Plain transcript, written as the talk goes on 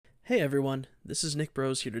Hey everyone, this is Nick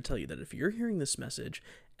Bros here to tell you that if you're hearing this message,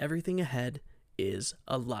 everything ahead is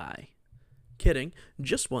a lie. Kidding,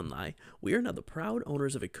 just one lie. We are now the proud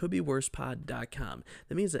owners of itcouldbeworsepod.com.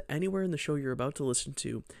 That means that anywhere in the show you're about to listen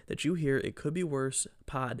to that you hear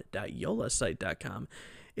itcouldbeworsepod.yolasite.com,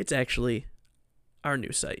 it's actually our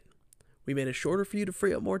new site. We made it shorter for you to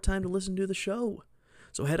free up more time to listen to the show.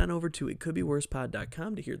 So head on over to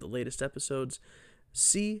itcouldbeworsepod.com to hear the latest episodes,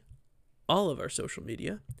 see all of our social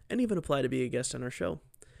media, and even apply to be a guest on our show.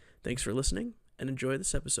 Thanks for listening, and enjoy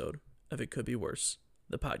this episode of It Could Be Worse,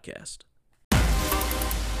 the podcast.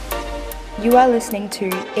 You are listening to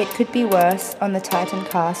It Could Be Worse on the Titan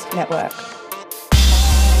Cast Network.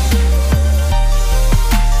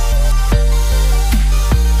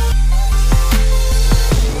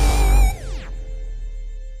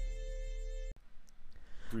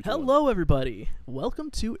 Hello, everybody. Welcome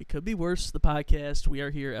to It Could Be Worse, the podcast. We are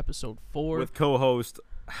here, episode 4. With co-host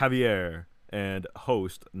Javier and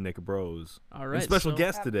host Nick Bros. All right. And special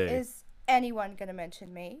guest today. Is anyone going to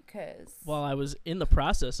mention me? Because Well, I was in the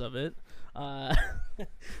process of it. Before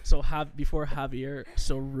Javier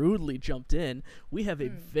so rudely jumped in, we have a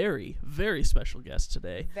very, very special guest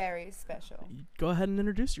today. very special. Go ahead and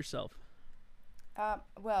introduce yourself.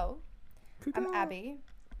 Well, I'm Abbie.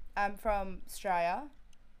 I'm from Australia.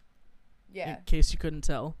 Yeah. In case you couldn't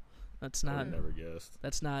tell, that's I not. never guessed.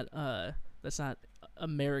 That's not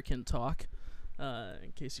American talk.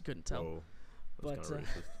 In case you couldn't tell. Oh, that's But kind of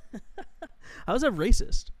racist. how's that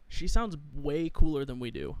racist? She sounds way cooler than we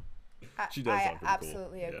do. She does I sound pretty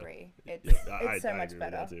absolutely cool. Yeah. agree. Yeah, It's so I much agree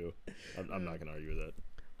better. With that too. I'm not gonna argue with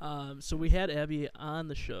that. So we had Abbie on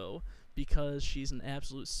the show because she's an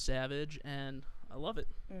absolute savage, and I love it.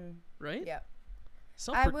 Right? Yeah.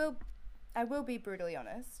 Self- I will be brutally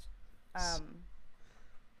honest.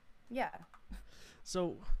 Yeah.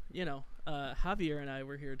 So, Javier and I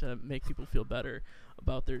were here to make people feel better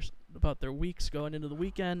about their weeks going into the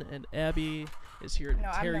weekend, and Abbie is here to No,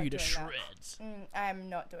 I'm tear not you to doing that. shreds. I'm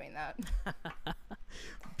not doing that.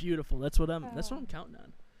 Beautiful. That's what I'm counting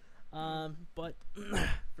on. But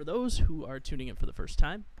for those who are tuning in for the first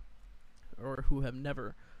time, or who have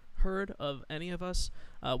never heard of any of us,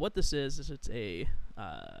 what this is it's a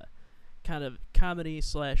kind of comedy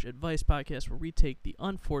 / advice podcast where we take the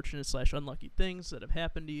unfortunate / unlucky things that have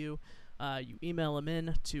happened to you. You email them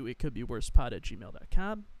in to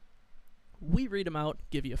itcouldbeworsepod@gmail.com. We read them out,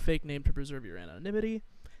 give you a fake name to preserve your anonymity,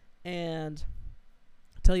 and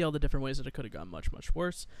tell you all the different ways that it could have gone much, much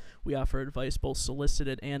worse. We offer advice both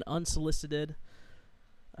solicited and unsolicited.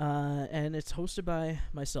 And it's hosted by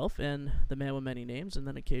myself and the man with many names, and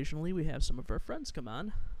then occasionally we have some of our friends come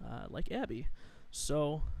on, like Abbie.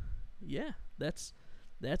 So, yeah, that's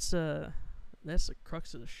the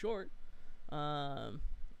crux of the short. I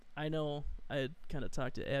know I had kind of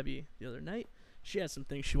talked to Abbie the other night. She had some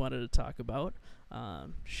things she wanted to talk about.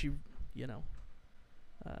 She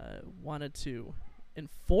wanted to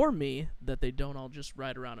inform me that they don't all just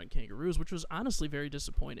ride around on kangaroos, which was honestly very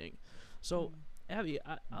disappointing. So, Abbie,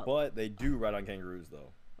 But they do ride on kangaroos,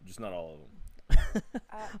 though. Just not all of them.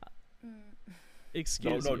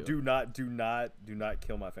 excuse No, you. do not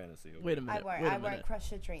kill my fantasy. Okay? Wait a minute. I won't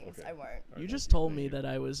crush your dreams. Okay. I won't. You Alright, just thank you, told thank me you.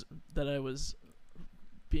 that I was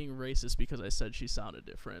being racist because I said she sounded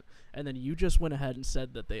different, and then you just went ahead and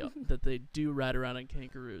said that they do ride around on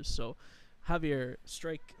kangaroos. So, Javier,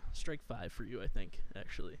 strike 5 for you, I think,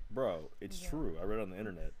 actually. Bro, it's true. I read it on the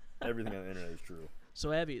internet. Everything on the internet is true.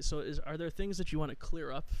 So, Abbie, are there things that you want to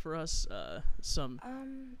clear up for us? Some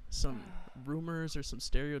rumors or some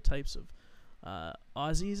stereotypes of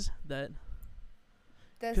Aussies that.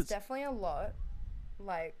 There's definitely a lot.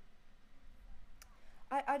 Like,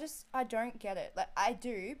 I don't get it. Like, I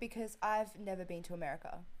do because I've never been to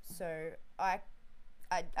America, so I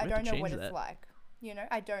don't know what it's like.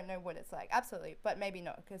 I don't know what it's like. Absolutely, but maybe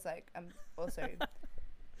not because I'm also.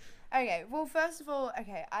 Okay. Well, first of all,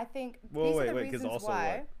 I think these are the reasons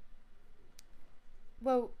why.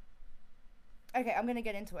 Well, okay, I'm gonna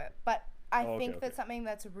get into it, but I think that something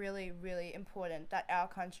that's really, really important that our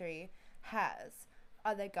country has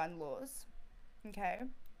are their gun laws. Okay.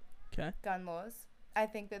 Gun laws. I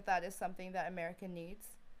think that is something that America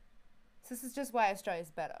needs. So this is just why Australia's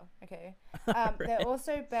better. Okay. Right. They're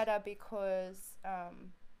also better because,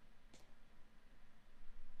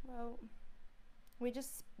 well, we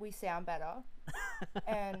sound better,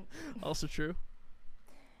 and Also true.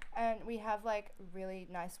 and we have like really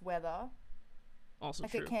nice weather. Also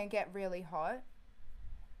Like true. it can get really hot.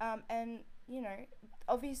 And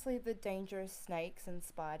obviously the dangerous snakes and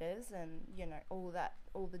spiders and all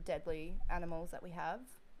the deadly animals that we have.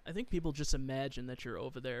 I think people just imagine that you're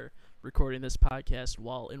over there recording this podcast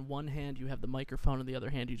while in one hand you have the microphone, in the other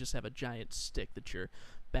hand you just have a giant stick that you're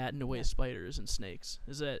batting away spiders and snakes.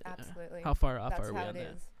 Is that absolutely? How far off are we on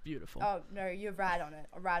that? Beautiful. Oh no, you're right on it,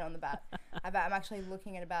 right on the bat. I'm actually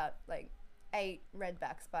looking at about like 8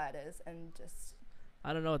 redback spiders and just.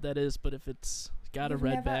 I don't know what that is, but if it's got a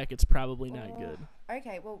redback, it's probably not good.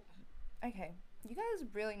 Okay, well, okay. You guys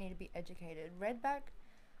really need to be educated. Redback.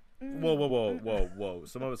 Whoa.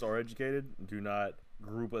 Some of us are educated. Do not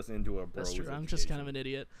group us into a bro. That's true. I'm just kind of an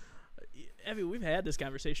idiot. Abbie, we've had this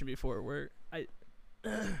conversation before where I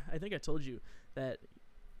think I told you that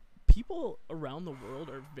people around the world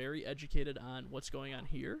are very educated on what's going on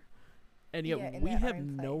here, and yet we have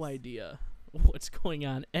no idea what's going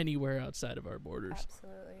on anywhere outside of our borders.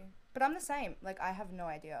 Absolutely. But I'm the same. Like, I have no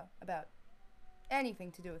idea about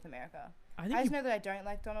anything to do with America. I just know that I don't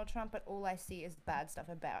like Donald Trump, but all I see is bad stuff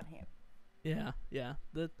about him. Yeah.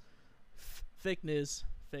 The fake news.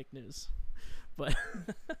 But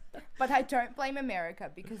but I don't blame America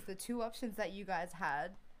because the 2 options that you guys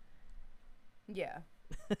had, yeah.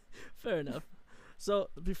 Fair enough. So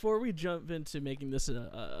before we jump into making this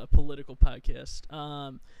a political podcast,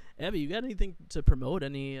 Abbie, you got anything to promote?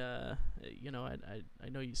 Any, I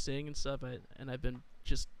know you sing and stuff, and I've been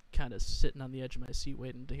just kind of sitting on the edge of my seat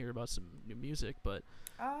waiting to hear about some new music, but.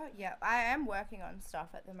 Yeah, I am working on stuff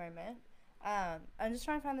at the moment. I'm just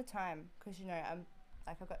trying to find the time because,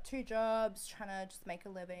 I've got 2 jobs, trying to just make a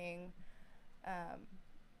living.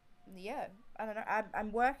 Yeah, I don't know.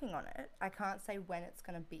 I'm working on it. I can't say when it's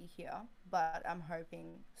going to be here, but I'm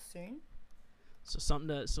hoping soon. So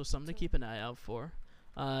something to keep an eye out for.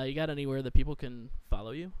 You got anywhere that people can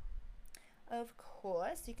follow you? Of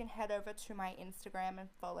course, you can head over to my Instagram and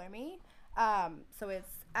follow me. So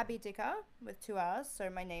it's Abbie Dicker with 2 R's. So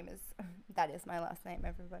my name is, that is my last name,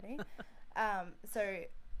 everybody. So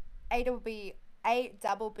ABBIEDICKERR.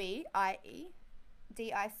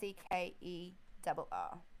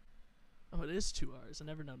 Oh, it is 2 R's. I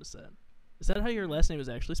never noticed that. Is that how your last name is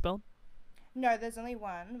actually spelled? No, there's only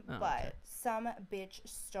one, but some bitch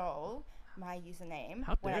stole my username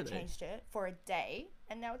when I changed it for a day,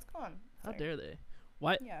 and now it's gone. How dare they?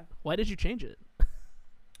 Why did you change it?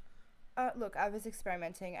 Look, I was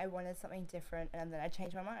experimenting. I wanted something different, and then I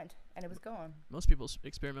changed my mind, and it was gone. Most people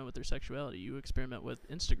experiment with their sexuality. You experiment with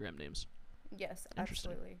Instagram names. Yes,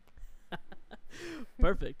 absolutely.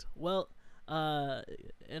 Perfect. Well,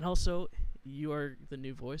 and also, you are the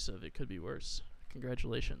new voice of It Could Be Worse.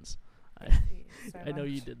 Congratulations. Thank you so I know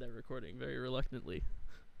much. you did that recording very reluctantly.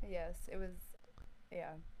 Yes, it was,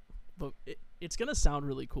 yeah. But it's going to sound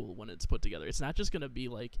really cool when it's put together. It's not just going to be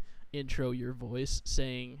like intro your voice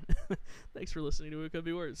saying, thanks for listening to It Could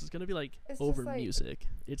Be Worse. It's going to be like over music.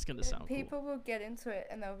 It's going to sound cool. People will get into it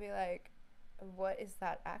and they'll be like, what is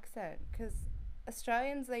that accent? Because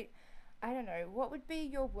Australians, I don't know, what would be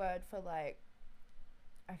your word for like,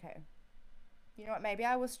 okay, you know what, maybe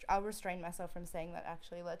I'll restrain myself from saying that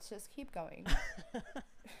actually. Let's just keep going.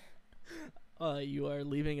 You are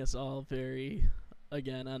leaving us all very,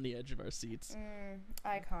 again, on the edge of our seats.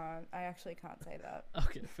 I actually can't say that.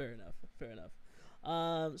 Okay, fair enough.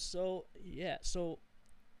 So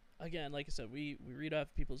again, like I said, we read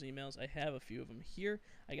off people's emails. I have a few of them here.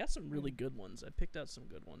 I got some really good ones. I picked out some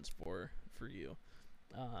good ones for you.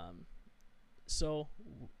 So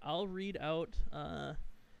I'll read out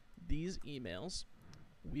these emails.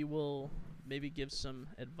 We will maybe give some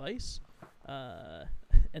advice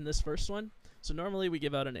in this first one. So normally we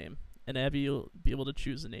give out a name, and Abbie will be able to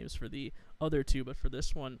choose the names for the other 2, but for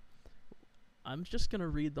this one, I'm just going to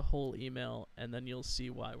read the whole email, and then you'll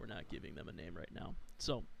see why we're not giving them a name right now.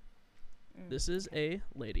 So this is a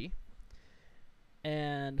lady,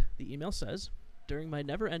 and the email says, during my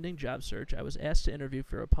never-ending job search, I was asked to interview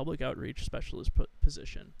for a public outreach specialist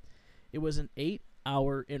position. It was an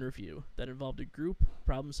 8-hour interview that involved a group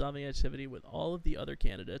problem-solving activity with all of the other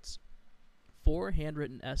candidates, 4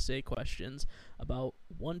 handwritten essay questions, about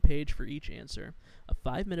 1 page for each answer, a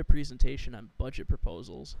 5-minute presentation on budget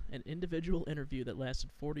proposals, an individual interview that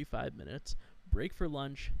lasted 45 minutes, break for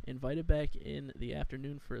lunch, invited back in the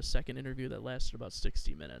afternoon for a second interview that lasted about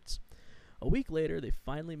 60 minutes. A week later, they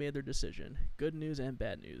finally made their decision. Good news and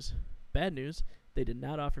bad news. Bad news, they did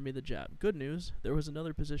not offer me the job. Good news, there was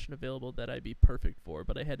another position available that I'd be perfect for,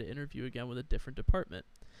 but I had to interview again with a different department.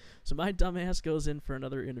 So my dumbass goes in for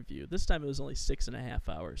another interview. This time it was only 6.5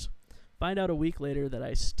 hours. Find out a week later that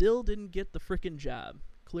I still didn't get the frickin' job.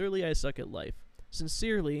 Clearly I suck at life.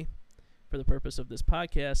 Sincerely, for the purpose of this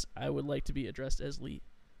podcast, I would like to be addressed as Lee.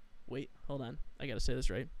 Wait, hold on. I gotta say this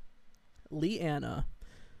right. Leanna.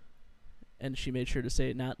 And she made sure to say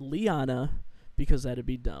it, not Liana, because that'd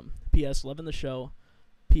be dumb. P.S. Loving the show.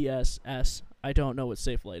 P.S.S. I don't know what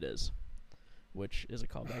Safe Light is, which is a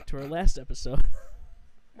callback to our last episode.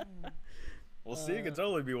 Well, see, it could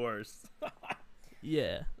totally be worse.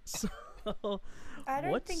 Yeah. So I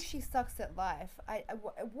don't think she sucks at life.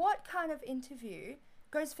 What kind of interview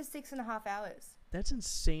goes for 6.5 hours? That's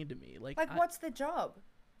insane to me. Like what's the job?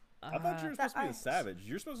 I thought you were supposed to be a savage.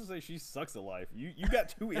 You're supposed to say she sucks at life. You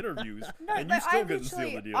got 2 interviews, no, and you still couldn't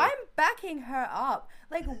seal the deal. I'm backing her up.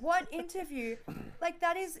 Like, what interview? Like,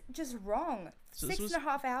 that is just wrong. So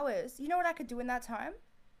 6.5 hours. You know what I could do in that time?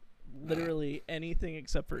 Literally anything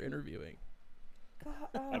except for interviewing. God,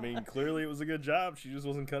 oh. I mean, clearly it was a good job. She just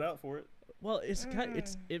wasn't cut out for it. Well,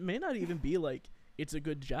 it may not even be like it's a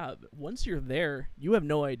good job. Once you're there, you have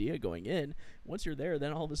no idea going in. Once you're there,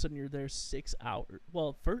 then all of a sudden you're there 6 hours.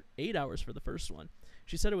 Well, for 8 hours for the first one.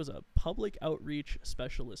 She said it was a public outreach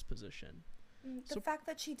specialist position. The fact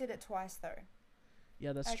that she did it twice, though.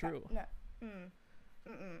 Yeah, that's true. No.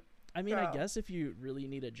 I mean, I guess if you really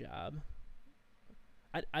need a job,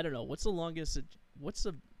 I don't know. What's the longest? What's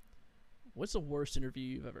the worst interview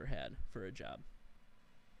you've ever had for a job?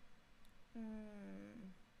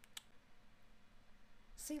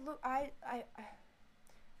 See, look, I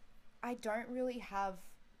don't really have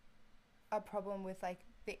a problem with like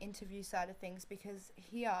the interview side of things, because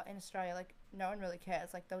here in Australia, like, no one really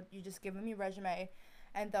cares. Like, you just give them your resume,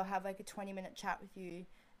 and they'll have like a 20-minute chat with you,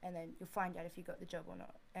 and then you'll find out if you got the job or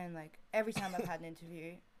not. And like every time I've had an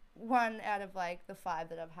interview, 1 out of like the 5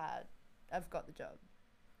 that I've had, I've got the job.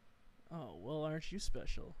 Oh, well, aren't you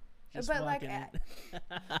special? But like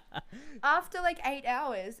after like 8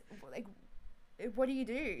 hours, like, what do you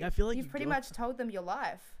do? I feel like you've pretty much told them your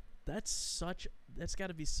life. That's got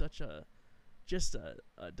to be such a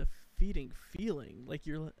defeating feeling. Like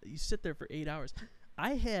you sit there for 8 hours.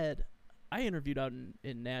 I interviewed out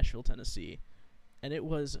in Nashville, Tennessee, and it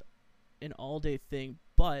was an all-day thing,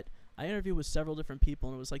 but I interviewed with several different people,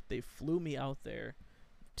 and it was like they flew me out there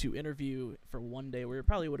to interview for one day, where it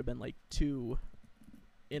probably would have been like 2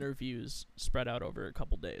 interviews spread out over a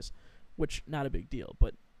couple days, which not a big deal,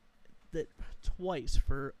 but that twice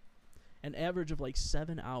for an average of like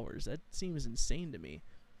 7 hours, that seems insane to me.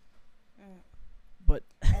 But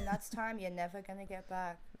and that's time you're never gonna get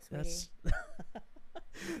back, sweetie.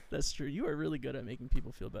 That's true. You are really good at making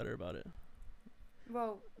people feel better about it.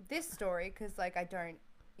 Well, this story, because like I don't,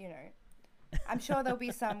 I'm sure there'll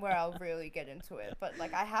be some where I'll really get into it, but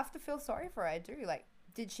like I have to feel sorry for her. I do. Like,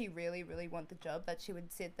 did she really, really want the job, that she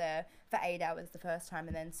would sit there for 8 hours the first time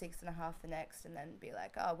and then 6.5 the next, and then be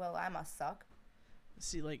like, oh, well, I must suck?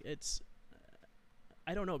 See, like,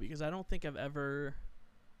 I don't know, because I don't think I've ever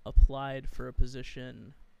applied for a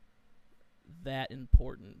position that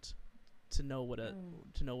important to know what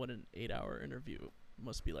an 8-hour interview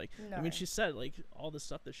must be like. No. I mean, she said like all the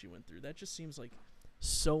stuff that she went through. That just seems like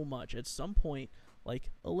so much. At some point, like,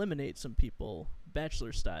 eliminate some people,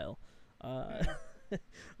 bachelor style.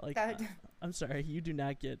 Like, I'm sorry, you do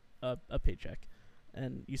not get a paycheck,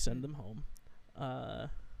 and you send them home.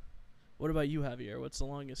 What about you, Javier? What's the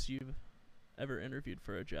longest you've ever interviewed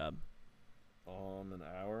for a job? An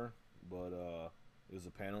hour, but it was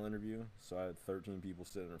a panel interview, so I had 13 people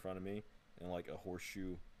sitting in front of me in like a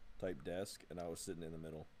horseshoe type desk, and I was sitting in the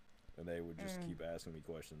middle, and they would just keep asking me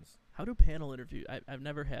questions. How do panel interviews? I've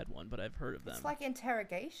never had one, but I've heard of them. It's like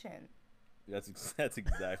interrogation. That's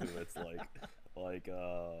exactly what it's like. Like,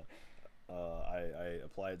 I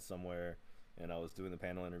applied somewhere, and I was doing the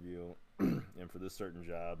panel interview, and for this certain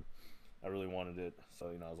job, I really wanted it, so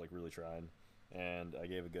I was like really trying, and I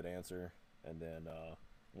gave a good answer, and then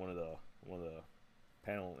one of the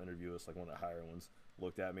panel interviewers, like one of the higher ones,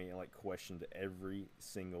 looked at me and like questioned every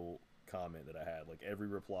single comment that I had, like every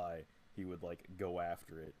reply. He would like go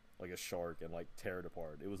after it like a shark and like tear it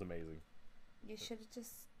apart. It was amazing. You should have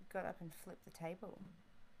just got up and flipped the table.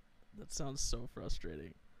 That sounds so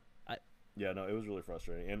frustrating. Yeah, no, it was really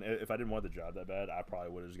frustrating. And if I didn't want the job that bad, I probably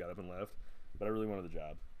would have just got up and left. But I really wanted the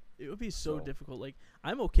job. It would be so difficult. Like,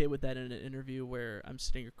 I'm okay with that in an interview where I'm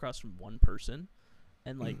sitting across from one person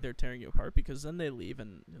and like they're tearing you apart, because then they leave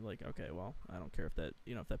and they're like, okay, well, I don't care if that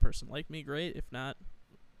if that person liked me, great. If not,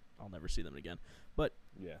 I'll never see them again. But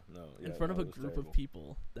in front of a group of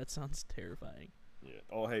people, that sounds terrifying. Yeah.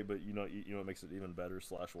 Oh, hey, but you know what makes it even better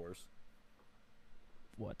 / worse?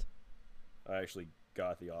 What? I actually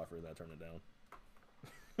got the offer and I turned it down.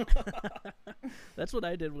 That's what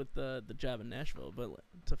I did with the job in Nashville, but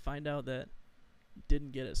to find out that you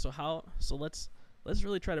didn't get it. So let's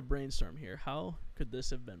really try to brainstorm here. How could this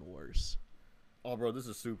have been worse? Oh, bro, this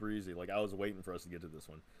is super easy. Like, I was waiting for us to get to this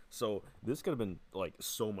one. So this could have been like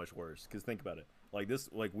so much worse, because think about it. like this,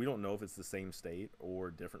 like we don't know if it's the same state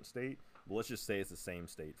or different state, but let's just say it's the same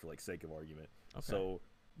state for like sake of argument. Okay. So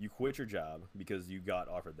you quit your job because you got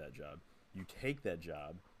offered that job. You take that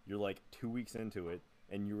job. You're like 2 weeks into it,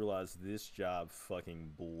 and you realize this job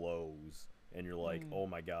fucking blows, and you're like, oh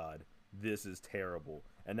my god, this is terrible.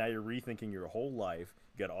 And now you're rethinking your whole life.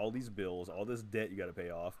 You got all these bills, all this debt you got to pay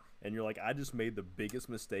off, and you're like, I just made the biggest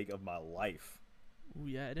mistake of my life. Ooh,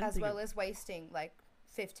 yeah, I didn't as well as wasting like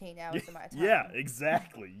 15 hours of my time. Yeah,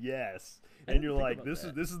 exactly. Yes. And you're like, this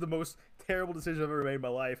is the most terrible decision I've ever made in my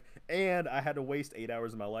life, and I had to waste 8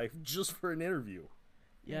 hours of my life just for an interview.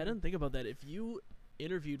 Yeah, I didn't think about that. If you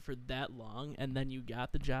interviewed for that long and then you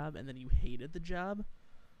got the job and then you hated the job,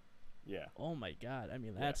 yeah. Oh my god. I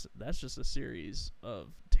mean, that's just a series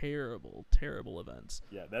of terrible, terrible events.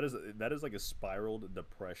 Yeah, that is like a spiraled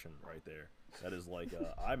depression right there. That is like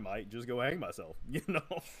I might just go hang myself, you know.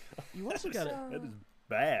 You also got to that is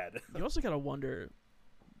bad. You also got to wonder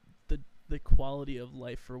the quality of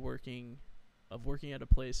life for working at a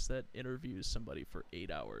place that interviews somebody for 8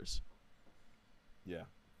 hours. Yeah.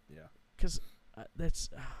 Yeah. Cuz that's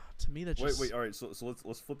to me that's just Wait, all right. So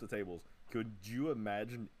let's flip the tables. Could you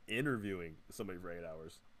imagine interviewing somebody for 8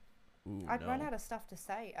 hours? Ooh, I'd run out of stuff to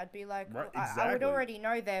say. I'd be like, right, exactly. I would already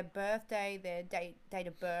know their birthday, their date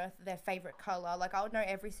of birth, their favorite color. Like, I would know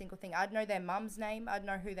every single thing. I'd know their mum's name. I'd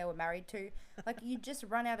know who they were married to. Like, you just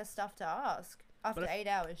run out of stuff to ask after 8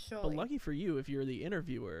 hours, surely. But lucky for you, if you're the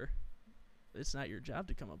interviewer, it's not your job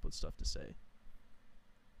to come up with stuff to say.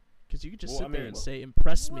 Because you could just sit there and say,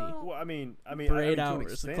 impress me. Well, I mean, for 8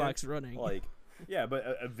 hours, the clock's running. Like, yeah,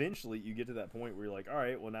 but eventually you get to that point where you're like, all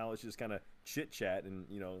right, well, now let's just kind of chit chat and,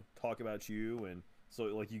 you know, talk about you. And so,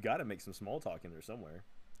 like, you got to make some small talk in there somewhere.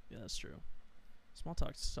 Yeah, that's true. Small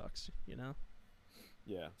talk sucks, you know?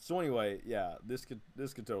 Yeah. So anyway, yeah, this could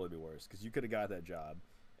totally be worse because you could have got that job.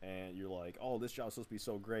 And you're like, oh, this job's supposed to be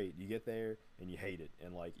so great. You get there and you hate it,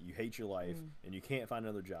 and like you hate your life, and you can't find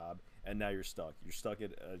another job, and now you're stuck. You're stuck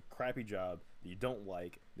at a crappy job that you don't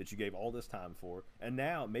like, that you gave all this time for, and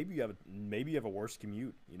now maybe you have a worse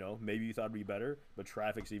commute. You know, maybe you thought it'd be better, but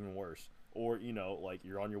traffic's even worse. Or you know, like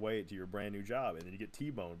you're on your way to your brand new job, and then you get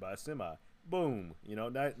T-boned by a semi. Boom. You know,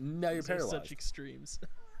 now you're paralyzed. Such extremes.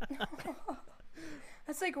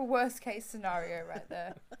 That's like a worst case scenario right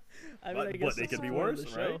there. I mean, I guess it could be worse,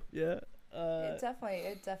 right? Yeah. It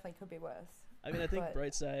definitely could be worse. I mean, I think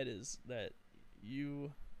bright side is that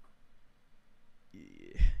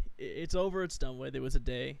it's over, it's done with. It was a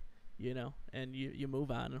day, you know, and you move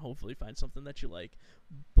on and hopefully find something that you like.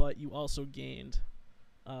 But you also gained,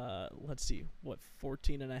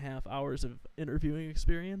 14 and a half hours of interviewing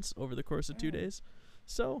experience over the course of 2 days.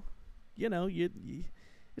 So, you know,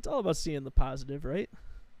 it's all about seeing the positive, right?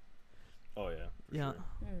 Oh yeah. Yeah.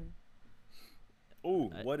 Sure. Oh,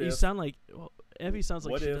 what if you sound like Abbie sounds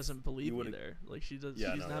like she if doesn't believe me there. Like she does.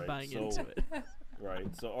 Yeah, she's not buying into it. Right.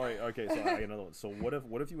 So all right. Okay. So I got another one. So what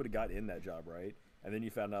if you would have got in that job, right? And then you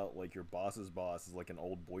found out like your boss's boss is like an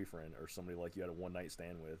old boyfriend or somebody like you had a one night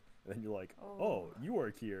stand with, and then you're like, oh, you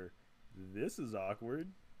work here. This is awkward.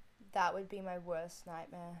 That would be my worst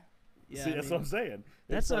nightmare. Yeah, see, that's what I'm saying.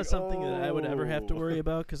 That's not something that I would ever have to worry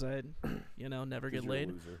about because I'd, you know, never get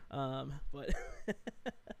laid. But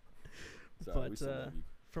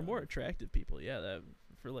for more attractive people, yeah, that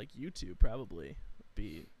for like YouTube probably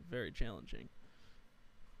be very challenging.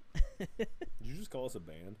 Did you just call us a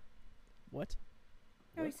band? What?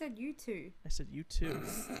 No, he said YouTube. I said YouTube.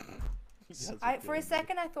 For a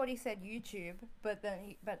second I thought he said YouTube, but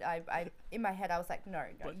then I in my head I was like, no,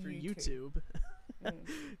 but for YouTube.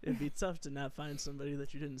 It'd be tough to not find somebody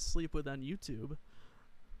that you didn't sleep with on YouTube.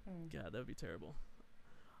 God, that would be terrible.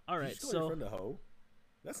 All right, so your friend a hoe?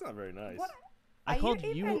 That's not very nice. What? I called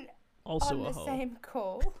you also on a the hoe. Same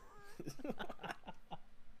call.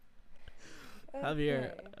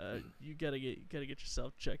 Javier, you gotta get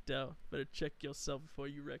yourself checked out. Better check yourself before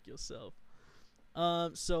you wreck yourself.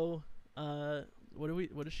 So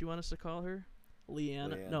what does she want us to call her?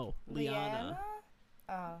 Liana? No, Liana. Okay.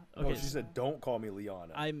 Oh, she said, "Don't call me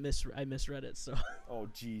Liana." I misread it. So. Oh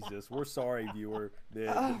Jesus, we're sorry, viewer.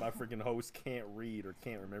 That my freaking host can't read or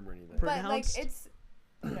can't remember anything. But like,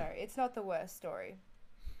 it's not the worst story.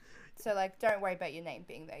 So like, don't worry about your name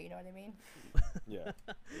being there. You know what I mean? Yeah.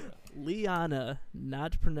 Liana,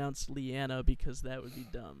 not pronounced Liana because that would be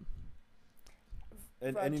dumb.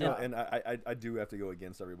 And you know, and I do have to go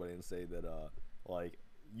against everybody and say that like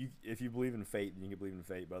if you believe in fate, then you can believe in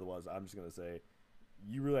fate. But otherwise, I'm just gonna say.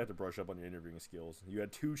 You really have to brush up on your interviewing skills. You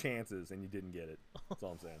had 2 chances and you didn't get it. That's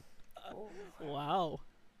all I'm saying. Wow.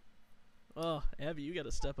 Oh, Abbie, you got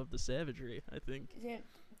to step up the savagery, I think. Yeah,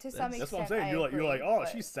 to some extent, that's what I'm saying. You're like, oh,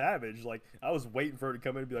 she's savage. Like, I was waiting for her to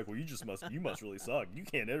come in and be like, well, you must really suck. You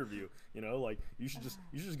can't interview. You know, like you should just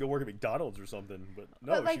go work at McDonald's or something. But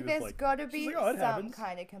no, but like, she was there's like, got to be like, oh, some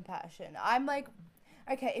kind of compassion. I'm like,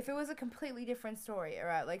 okay, if it was a completely different story, all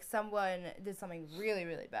right, like someone did something really,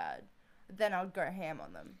 really bad, then I'd go ham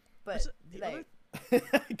on them. But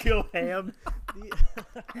go ham.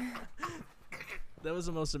 That was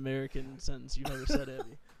the most American sentence you've ever said,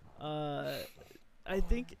 Abbie. I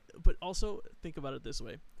think, but also think about it this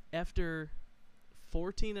way. After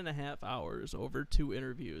 14 and a half hours over 2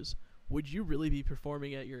 interviews, would you really be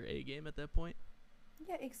performing at your A game at that point?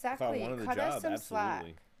 Yeah, exactly. If I wanted the job, absolutely. Slack.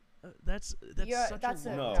 That's such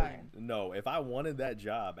a long time. No, if I wanted that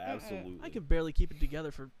job, absolutely. I could barely keep it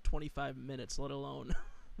together for 25 minutes, let alone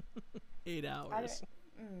 8 hours.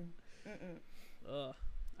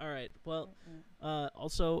 All right. Well,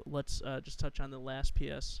 also, let's just touch on the last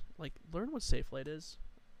PS. Like, learn what Safe Flight is.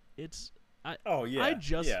 It's...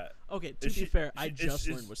 Okay, to be fair, I just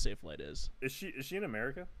learned what Safe Flight is. Is she in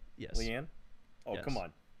America? Yes. Leanne? Oh, yes.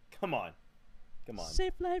 Come on.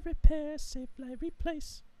 Safe Flight repair, Safe Flight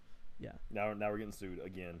replace. Yeah. Now we're getting sued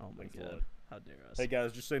again. Oh, my God. Lord. How dare us. Hey,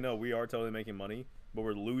 guys, just so you know, we are totally making money, but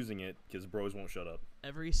we're losing it because bros won't shut up.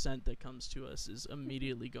 Every cent that comes to us is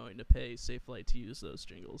immediately going to pay Safe Flight to use those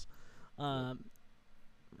jingles. Abbie,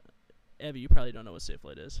 you probably don't know what Safe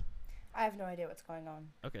Flight is. I have no idea what's going on.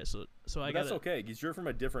 Okay, so I got. That's okay, because you're from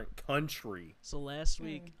a different country. So last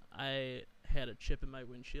week I had a chip in my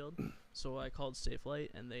windshield, so I called Safe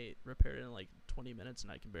Flight and they repaired it in like 20 minutes,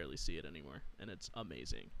 and I can barely see it anymore, and it's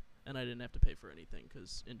amazing. And I didn't have to pay for anything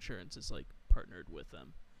because insurance is like partnered with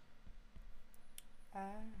them.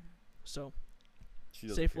 So,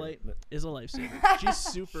 Safe Flight is a lifesaver. She's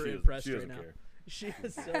super impressed right now. She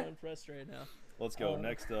is so impressed right now. Let's go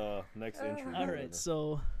next entry. All right,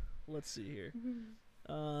 so let's see here.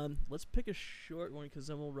 Let's pick a short one because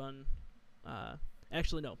then we'll run.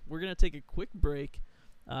 Actually, no, we're gonna take a quick break.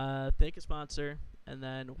 Thank a sponsor, and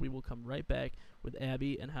then we will come right back with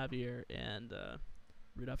Abbie and Javier and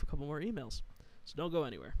read off a couple more emails. So don't go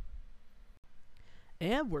anywhere.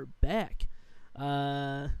 And we're back.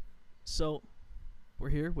 So we're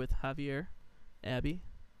here with Javier, Abbie.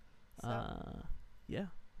 Yeah,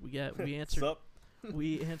 we answered.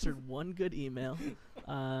 We answered one good email.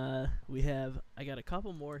 I got a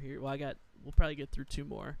couple more here. Well, we'll probably get through 2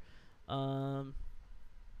 more.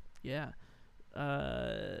 Yeah.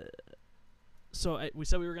 So we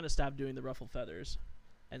said we were gonna stop doing the ruffle feathers,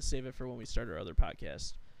 and save it for when we start our other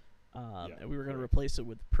podcast. And we were gonna replace it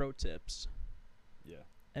with pro tips. Yeah.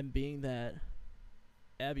 And being that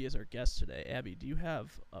Abbie is our guest today, Abbie, do you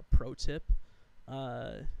have a pro tip,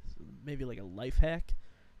 maybe like a life hack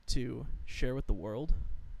to share with the world?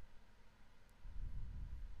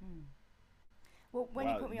 Well, when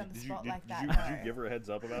you put me on the spot like that, did you give her a heads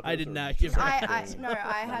up about this? I did not give her. I had no.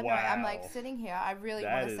 I'm like sitting here. I really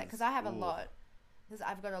want to say because I have a lot. Because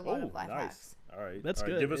I've got a lot of life hacks. All right, that's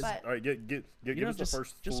good. Give us the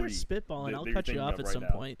first 3. Just start spitballing. I'll cut you off at some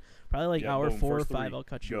point. Probably like hour 4 or 5. I'll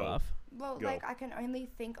cut you off. Well, like I can only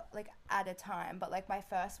think like at a time. But like my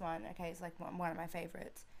first one, okay, is like one of my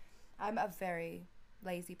favorites. I'm a very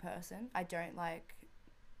lazy person. I don't like,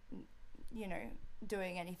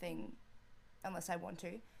 doing anything unless I want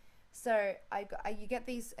to. So you get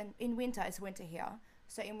these, and in winter, it's winter here.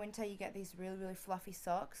 So in winter you get these really, really fluffy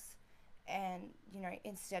socks. And,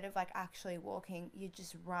 instead of like actually walking, you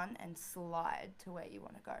just run and slide to where you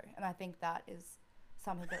want to go. And I think that is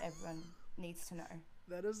something that everyone needs to know.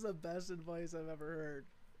 That is the best advice I've ever heard.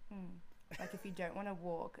 Like if you don't want to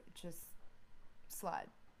walk, just slide.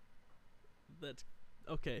 That's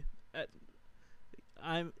okay.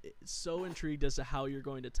 I'm so intrigued as to how you're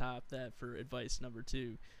going to top that for advice number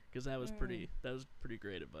 2, because that was pretty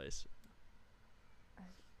great advice.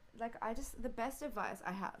 Like the best advice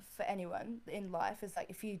I have for anyone in life is like,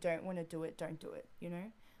 if you don't want to do it, don't do it,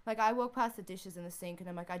 Like I walk past the dishes in the sink and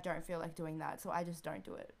I'm like, I don't feel like doing that, so I just don't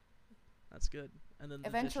do it. That's good. And then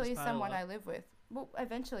eventually someone I live with,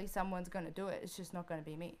 eventually someone's going to do it. It's just not going to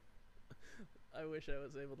be me. I wish I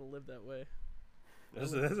was able to live that way.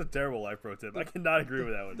 That's a terrible life pro tip. I cannot agree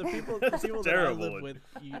with that one. The people that I live with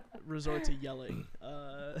resort to yelling.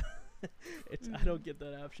 I don't get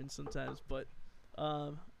that option sometimes, but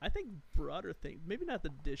I think broader things, maybe not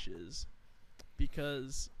the dishes,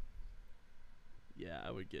 because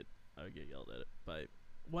I would get yelled at it. But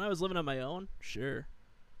when I was living on my own, sure,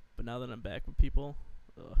 but now that I'm back with people,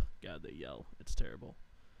 God, they yell. It's terrible.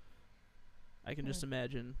 I can just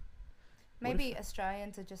imagine. Maybe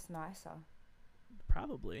Australians are just nicer.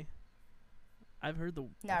 Probably. I've heard the.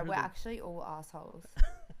 No, heard we're actually all assholes.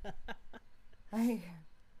 Like,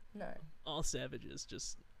 no. All savages.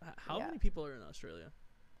 Just how Yeah. many people are in Australia?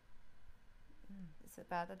 Is it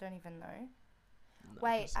bad? I don't even know. No,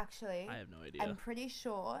 Wait, 'cause actually, I have no idea. I'm pretty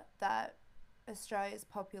sure that Australia's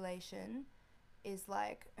population is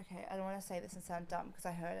like, okay, I don't want to say this and sound dumb because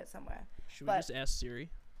I heard it somewhere. Should we just ask Siri?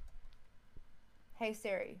 Hey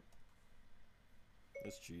Siri,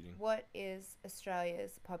 That's cheating. what is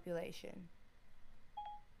Australia's population?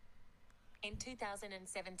 In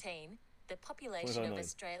 2017, the population of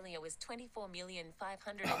Australia was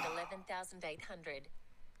 24,511,800.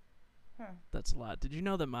 That's a lot. Did you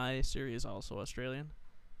know that my Siri is also Australian?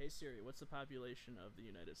 Hey Siri, what's the population of the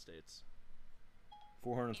United States?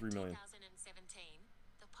 403 million. In 2017,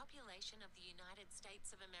 the population of the United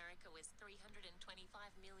States of America was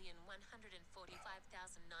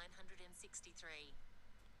 325,145,963.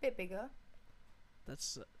 Bit bigger.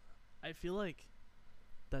 That's. I feel like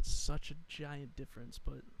that's such a giant difference,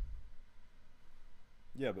 but.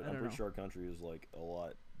 Yeah, but I'm pretty know. sure our country is like a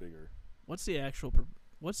lot bigger. What's the actual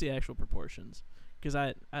proportions? Because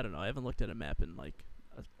I don't know. I haven't looked at a map in like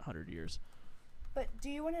 100 years. But do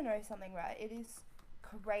you want to know something, right? It is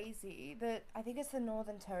crazy that I think it's the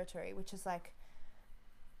Northern Territory, which is like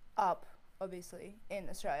up, obviously, in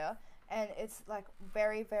Australia. And it's like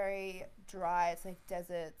very, very dry. It's like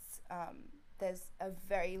deserts. There's a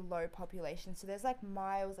very low population. So there's like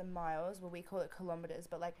miles and miles, well, we call it kilometers,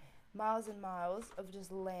 but like miles and miles of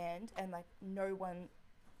just land, and like no one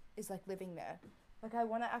is like living there. Like, I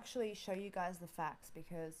want to actually show you guys the facts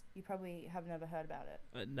because you probably have never heard about it.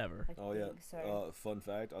 Never. Like, Oh, yeah. So. Fun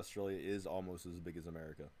fact, Australia is almost as big as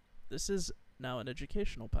America. This is now an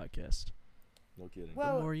educational podcast. No kidding.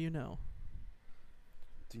 Well, the more you know.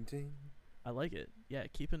 Ting ting. I like it. Yeah,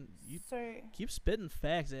 keep spitting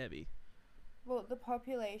facts, Abbie. Well, the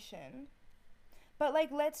population. But,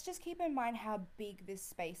 like, let's just keep in mind how big this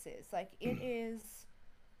space is. Like, it is...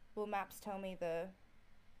 Will maps tell me the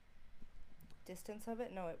distance of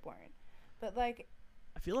it? No, it won't. But, like...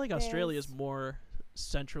 I feel like Australia is more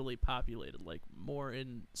centrally populated, like, more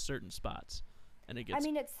in certain spots. And it gets... I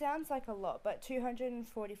mean, it sounds like a lot, but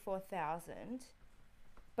 244,000...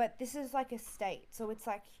 But this is like a state, so it's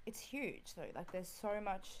like, it's huge though. Like, there's so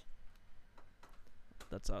much.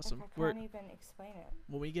 That's awesome. Like, I can't even explain it.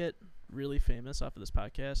 When we get really famous off of this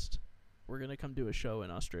podcast, we're going to come do a show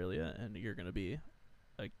in Australia, and you're going to be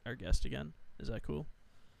our guest again. Is that cool?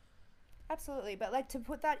 Absolutely. But, like, to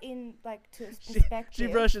put that in, like, to perspective. She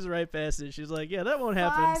brushes right past it. She's like, yeah, that won't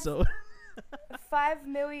happen, so. 5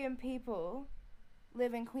 million people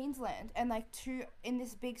live in Queensland, and like in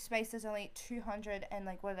this big space there's only 200 and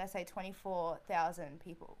like, what did I say, 24,000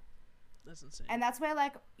 people. That's insane. And that's where,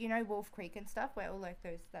 like, you know, Wolf Creek and stuff, where all like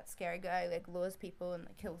that scary guy like lures people and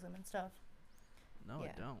like kills them and stuff. No,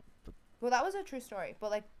 yeah. I don't. But well, that was a true story, but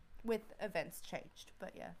like with events changed.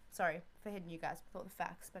 But yeah, sorry for hitting you guys with all the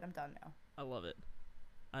facts, but I'm done now. I love it.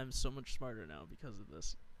 I'm so much smarter now because of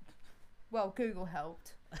this. Well, Google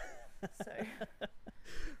helped. So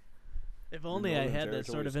if only I had that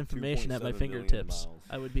sort of information at my fingertips,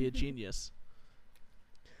 I would be a genius.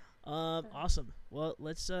 Awesome. Well,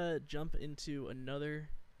 let's jump into another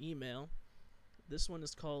email. This one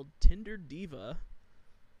is called Tinder Diva.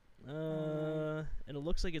 And it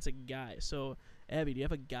looks like it's a guy. So, Abbie, do you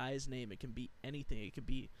have a guy's name? It can be anything. It could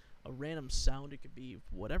be a random sound. It could be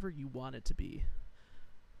whatever you want it to be.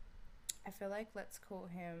 I feel like let's call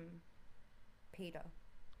him Peter.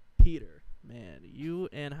 Peter. Man, you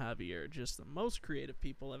and Javi are just the most creative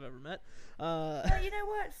people I've ever met. No, you know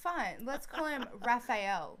what? Fine. Let's call him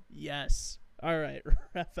Raphael. Yes. All right.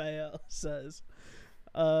 Raphael says,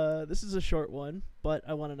 this is a short one, but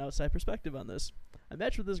I want an outside perspective on this. I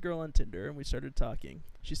matched with this girl on Tinder, and we started talking.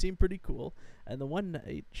 She seemed pretty cool, and the one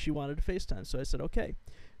night, she wanted to FaceTime, so I said, okay.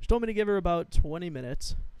 She told me to give her about 20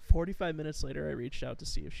 minutes. 45 minutes later, I reached out to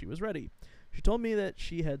see if she was ready. She told me that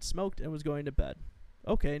she had smoked and was going to bed.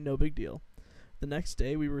 Okay, no big deal. The next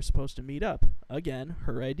day, we were supposed to meet up. Again,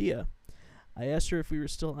 her idea. I asked her if we were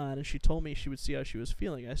still on, and she told me she would see how she was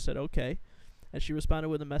feeling. I said, okay. And she responded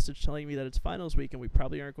with a message telling me that it's finals week and we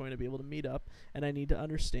probably aren't going to be able to meet up, and I need to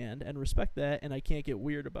understand and respect that, and I can't get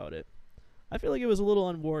weird about it. I feel like it was a little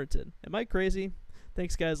unwarranted. Am I crazy?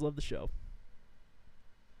 Thanks, guys. Love the show.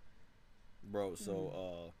 Bro,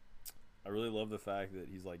 so I really love the fact that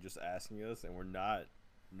he's like just asking us, and we're not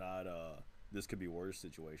this could be worse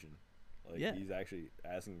situation. Like, yeah. He's actually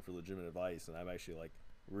asking for legitimate advice, and I'm actually like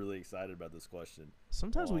really excited about this question.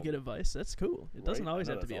 Sometimes we get advice. That's cool. It doesn't always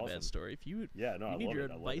have to be awesome. A bad story. If you need your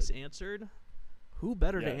advice answered, who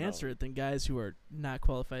better to answer it than guys who are not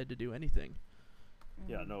qualified to do anything?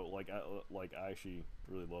 Yeah, no, I actually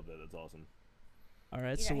really love that. That's awesome. All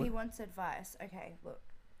right, so he wants advice. Okay, look,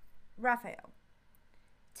 Raphael,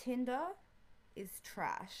 Tinder is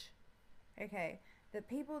trash. Okay, the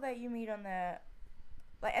people that you meet on there,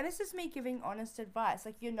 like, and this is me giving honest advice.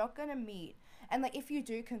 Like, you're not gonna meet, and like, if you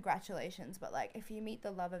do, congratulations. But like, if you meet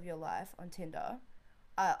the love of your life on Tinder,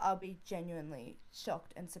 I'll be genuinely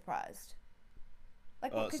shocked and surprised.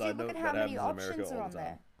 Like, because you look at how many options are on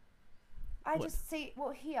there. I just see, well,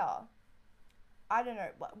 here, I don't know,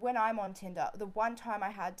 when I'm on Tinder, the one time I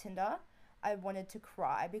had Tinder, I wanted to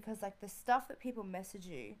cry because, like, the stuff that people message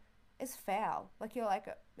you is foul. Like, you're like,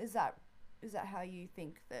 is that how you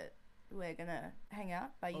think that we're gonna hang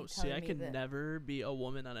out? By you telling me I could never be a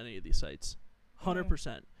woman on any of these sites.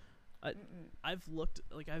 100%. I've looked,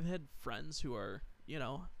 like, I've had friends who are, you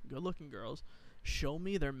know, good-looking girls show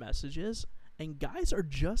me their messages, and guys are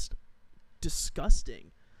just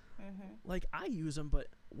disgusting. Like, I use them, but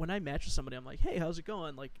when I match with somebody, I'm like, hey, how's it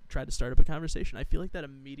going? Like, try to start up a conversation. I feel like that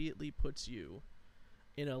immediately puts you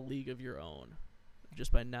in a league of your own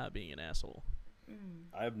just by not being an asshole.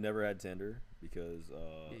 I've never had Tinder because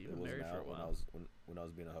it wasn't out when I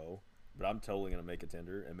was being a hoe. But I'm totally going to make a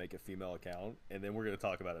Tinder and make a female account, and then we're going to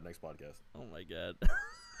talk about it next podcast. Oh, my God.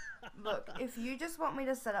 Look, if you just want me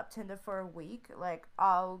to set up Tinder for a week, like,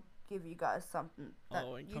 I'll give you guys something that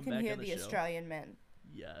you can hear the Australian men.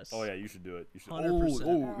 Yes. Oh yeah, you should do it. You should.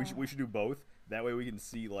 100%. We should do both. That way we can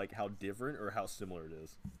see like how different or how similar it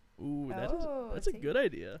is. Ooh, that's a good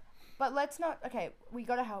idea. But let's not. Okay, we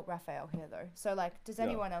gotta help Raphael here though. So like, does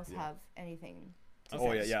anyone else have anything?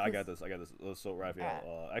 Oh yeah, I got this. So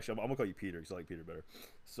Raphael, actually, I'm gonna call you Peter because I like Peter better.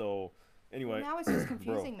 So anyway, now it's just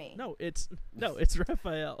confusing me. No, it's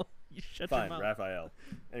Raphael. You shut your mouth. Fine, Raphael.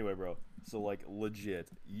 Anyway, bro. So like, legit,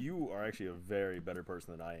 you are actually a very better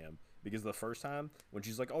person than I am. Because the first time, when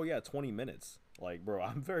she's like, oh, yeah, 20 minutes. Like, bro,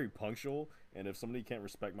 I'm very punctual. And if somebody can't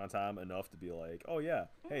respect my time enough to be like, oh, yeah,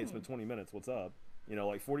 hey, it's been 20 minutes. What's up? You know,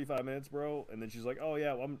 like 45 minutes, bro. And then she's like, oh,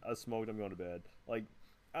 yeah, well, I smoked. I'm going to bed. Like,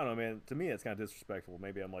 I don't know, man. To me, it's kind of disrespectful.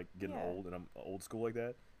 Maybe I'm, like, getting old and I'm old school like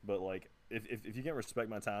that. But, like, if you can't respect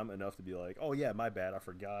my time enough to be like, oh, yeah, my bad, I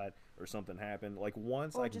forgot, or something happened. Like,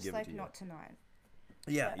 once I can give it to you. Or just, like, not tonight.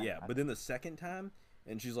 Yeah. But then the second time,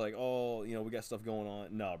 and she's like, oh, you know, we got stuff going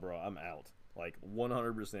on. Nah, bro, I'm out. Like,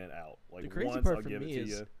 100% out. Like, the crazy once part I'll for give me it to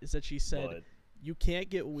you. Is that she said, you can't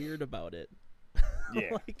get weird about it. Yeah,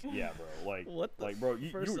 like, yeah, bro. Like, what the bro,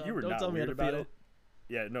 you were not weird about it.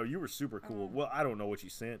 Yeah, no, you were super cool. Well, I don't know what you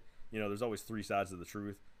sent. You know, there's always three sides of the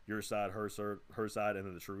truth. Your side, her side, and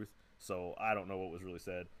then the truth. So I don't know what was really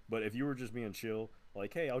said. But if you were just being chill,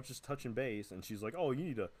 like, hey, I was just touching base, and she's like, oh, you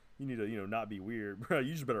need to, you know, not be weird, bro.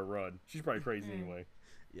 You just better run. She's probably crazy anyway.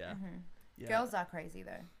 Yeah. Yeah. Girls are crazy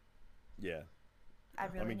though. Yeah. I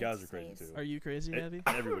mean, guys are crazy too. Are you crazy, Abbie?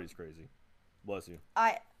 Everybody's crazy. Bless you.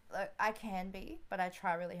 I can be, but I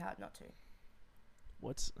try really hard not to.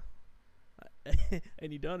 What's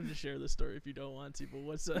and you don't have to share the story if you don't want to, but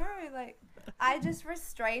what's No, like, I just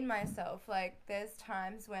restrain myself. Like, there's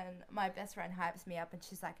times when my best friend hypes me up and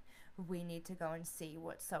she's like, we need to go and see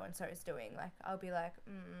what so-and-so is doing. Like, I'll be like,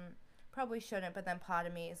 probably shouldn't, but then part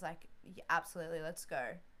of me is like, yeah, absolutely, let's go.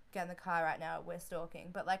 Get in the car right now, we're stalking.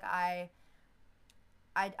 But, like, I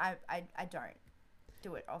don't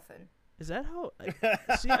do it often. Is that how...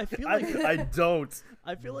 see, I feel like... I don't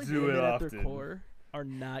I feel like do women it at often. their core are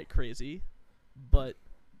not crazy, but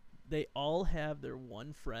they all have their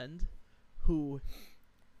one friend who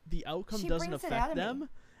the outcome doesn't affect them,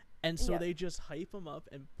 and so they just hype them up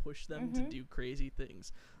and push them to do crazy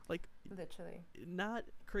things. Like, literally. Not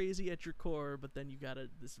crazy at your core, but then you got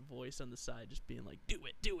this voice on the side just being like, do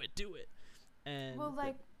it, do it, do it. And well,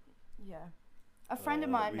 like, a friend of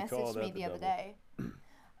mine messaged me the other day.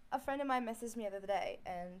 A friend of mine messaged me the other day,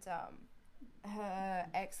 and her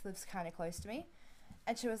ex lives kind of close to me.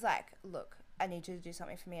 And she was like, look, I need you to do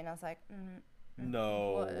something for me. And I was like,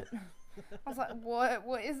 no. What? I was like, what?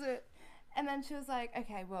 What is it? And then she was like,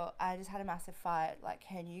 okay, well, I just had a massive fight. Like,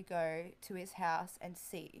 can you go to his house and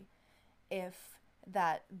see if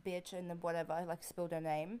that bitch and the whatever, like, spilled her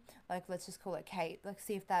name. Like, let's just call it Kate. Like,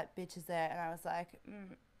 see if that bitch is there. And I was like,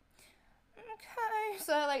 okay.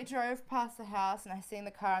 So I, like, drove past the house and I seen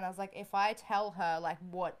the car and I was like, if I tell her, like,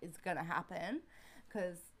 what is going to happen,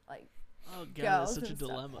 because, like, oh, God, it's such a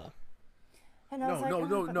dilemma. And I was like,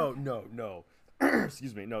 no.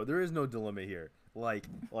 Excuse me. No, there is no dilemma here. Like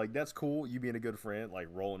that's cool. You being a good friend, like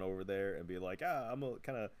rolling over there and be like, I'm gonna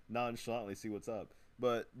kind of nonchalantly see what's up.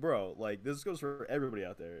 But bro, like this goes for everybody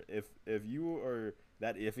out there. If you are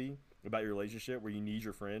that iffy about your relationship where you need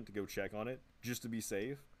your friend to go check on it just to be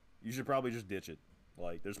safe, you should probably just ditch it.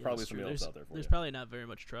 Like, there's probably somebody else out there for There's you. probably not very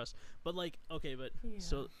much trust. But, like, okay, but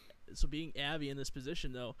so being Abbie in this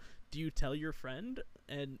position, though, do you tell your friend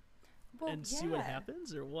and see what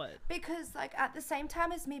happens, or what? Because, like, at the same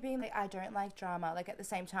time as me being like, I don't like drama, like, at the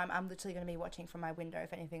same time, I'm literally going to be watching from my window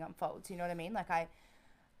if anything unfolds. You know what I mean? Like,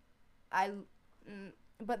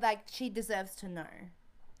 but, like, she deserves to know.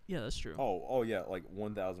 Yeah, that's true. Oh yeah, like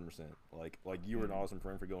 1,000%. Like you were an awesome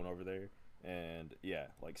friend for going over there, and yeah,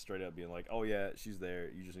 like straight up being like, oh yeah, she's there.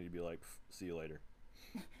 You just need to be like, see you later.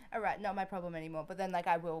 All right, not my problem anymore. But then, like,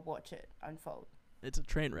 I will watch it unfold. It's a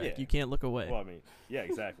train wreck. Yeah. You can't look away. Well, I mean, yeah,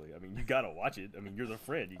 exactly. I mean, you gotta watch it. I mean, you're the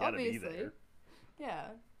friend. You gotta be there. Yeah.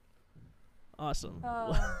 Awesome.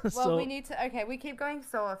 Well, we need to. Okay, we keep going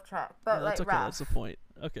so off track, but no, that's like, okay. Raph, That's the point.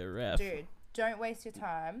 Okay, Raph. dude, don't waste your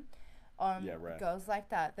time on Raph. girls like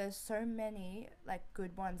that. There's so many like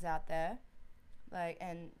good ones out there, like,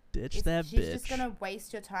 and ditch that she's bitch. just gonna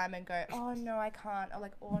waste your time and go, oh no, I can't, or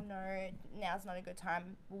like, oh no, now's not a good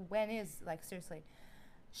time. Well, when is, like, seriously?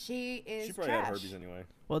 She is She probably trash. had herpes anyway.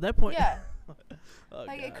 Well, at that point, Yeah. Oh,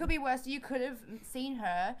 Like, God. it could be worse. You could have seen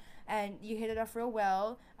her and you hit it off real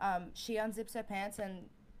well. She unzips her pants and,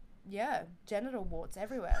 yeah, genital warts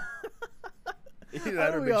everywhere.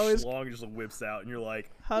 That her big schlong just whips out, and you're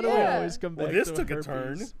like, how do we always come back? Well, this to took herpes? a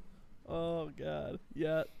turn. Oh God,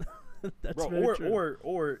 yeah, that's Bro, very true.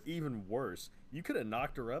 or even worse, you could have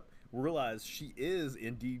knocked her up, realized she is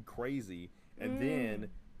indeed crazy, and then,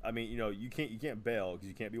 I mean, you know, you can't bail because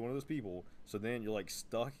you can't be one of those people. So then you're like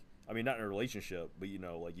stuck. I mean, not in a relationship, but you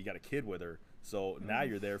know, like you got a kid with her. So now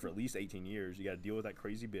you're there for at least 18 years. You got to deal with that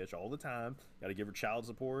crazy bitch all the time. Got to give her child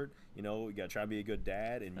support. You know, you got to try to be a good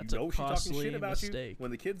dad. And That's you know she's talking shit about mistake. you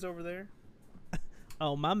when the kid's over there.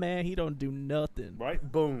 Oh, my man, he don't do nothing. Right?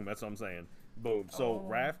 Boom. That's what I'm saying. Boom. So,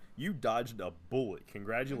 Raph, you dodged a bullet.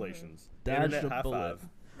 Congratulations. Dodged Internet a high bullet. five.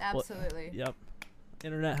 Absolutely. Well, yep.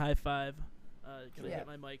 Internet high five. Can I hit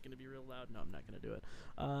my mic? Gonna be real loud? No, I'm not gonna do it.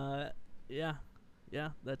 Yeah.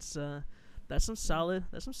 That's some solid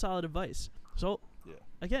advice. So,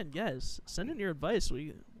 again, guys, send in your advice.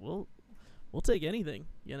 We'll take anything.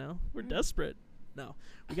 You know, we're desperate. No,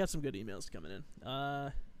 we got some good emails coming in.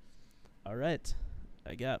 All right,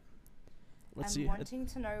 let's see. I'm wanting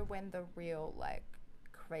to know when the real, like,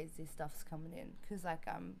 crazy stuff's coming in, cause like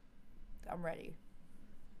I'm ready.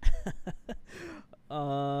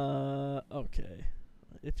 Okay.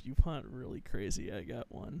 If you want really crazy, I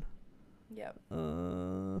got one. Yep.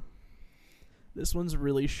 This one's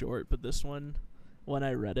really short, but this one, when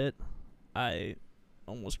I read it, I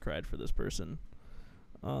almost cried for this person.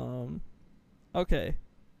 Okay.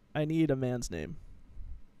 I need a man's name.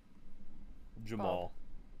 Jamal.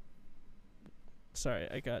 Sorry,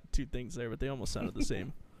 I got two things there, but they almost sounded the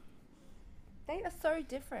same. They are so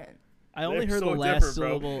different. I only heard so the last bro.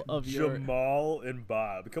 syllable of your... Jamal and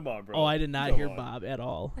Bob. Come on, bro. Oh, I did not Come hear on. Bob at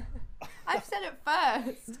all. I've said it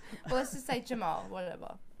first. Well, let's just say Jamal,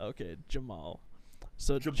 whatever. Okay, Jamal.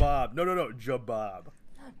 So Jabab. No, Jabab.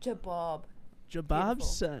 Jabob. Jabab Beautiful.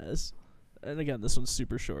 says, and again, this one's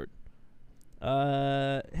super short.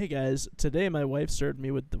 Hey guys, today my wife served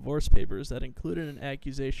me with divorce papers that included an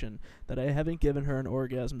accusation that I haven't given her an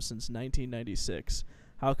orgasm since 1996.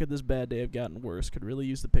 How could this bad day have gotten worse? Could really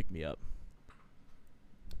use the pick-me-up.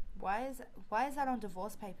 Why is that on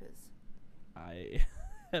divorce papers? I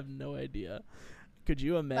have no idea. Could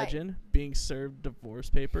you imagine being served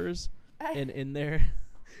divorce papers and in there?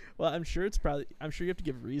 Well, I'm sure you have to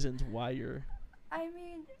give reasons why you're... I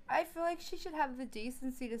mean, I feel like she should have the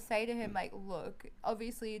decency to say to him, like, look,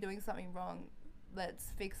 obviously you're doing something wrong.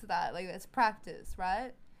 Let's fix that. Like, let's practice,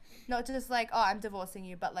 right? Not just like, oh, I'm divorcing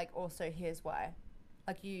you, but, like, also here's why.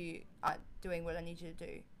 Like, you aren't doing what I need you to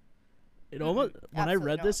do. It almost... When I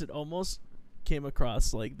read not. this, it almost came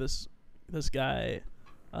across like this guy,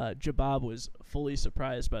 Jabab, was fully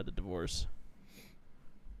surprised by the divorce.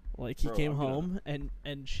 Like, he came home, and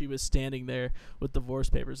she was standing there with divorce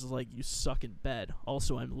papers. It's like, you suck in bed.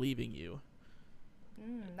 Also, I'm leaving you.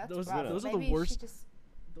 That's those rough. are Maybe the worst. just...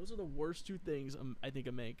 Those are the worst two things I think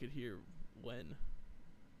a man could hear when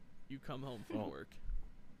you come home from work.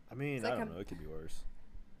 I mean, like I don't know. It could be worse.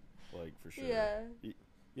 Like, for sure. Yeah.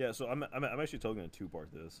 Yeah, so I'm actually totally going to two-part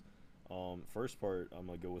this. First part, I'm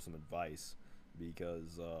going to go with some advice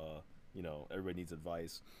because, you know, everybody needs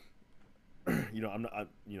advice. You know, I'm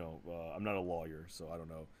not a lawyer, so I don't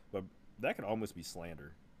know. But that could almost be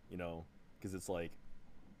slander, you know, because it's like,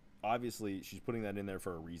 obviously, she's putting that in there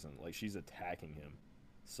for a reason. Like, she's attacking him.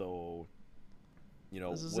 So, you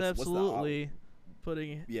know, this is absolutely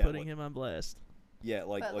putting him on blast. Yeah,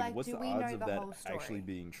 like But, what's the odds of that actually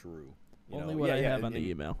being true? Only what I have on the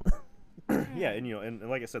email. yeah, and and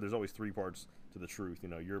like I said, there's always three parts to the truth.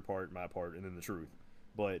 Your part, my part, and then the truth.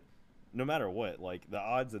 But no matter what, like the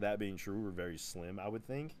odds of that being true are very slim, I would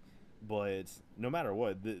think. But no matter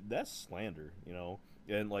what, that's slander,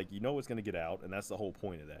 and like what's gonna get out, and that's the whole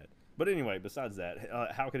point of that. But anyway, besides that,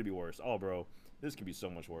 how could it be worse? Oh, bro, this could be so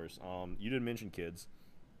much worse. You didn't mention kids.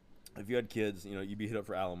 If you had kids, you'd be hit up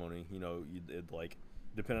for alimony. It'd like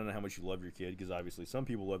depending on how much you love your kid, because obviously some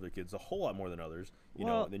people love their kids a whole lot more than others.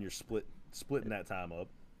 And then you're splitting that time up.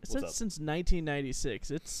 Since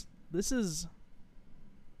 1996, this is.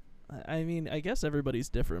 I mean, I guess everybody's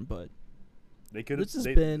different, but they could have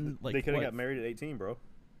been like they could have got married at 18, bro.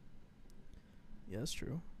 Yeah, that's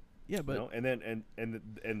true. Yeah, but and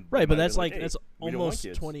right, but that's like hey, that's almost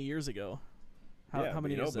 20 years ago. How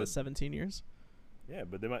many years is that? 17 years. Yeah,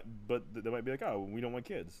 but they might be like, oh, we don't want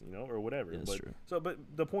kids, or whatever. Yeah, that's true. So, but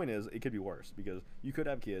the point is, it could be worse because you could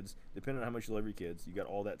have kids. Depending on how much you love your kids, you got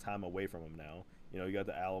all that time away from them now. You got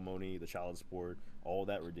the alimony, the child support, all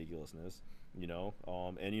that ridiculousness.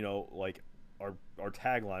 And like our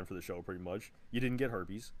tagline for the show, pretty much, you didn't get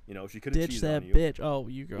herpes. She could have cheated on you. Ditch that bitch. Oh,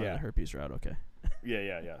 you go on the herpes route, okay?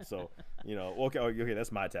 Yeah. So, okay,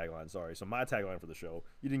 that's my tagline. Sorry. So my tagline for the show,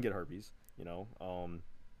 you didn't get herpes.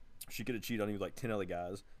 She could have cheated on you with like 10 other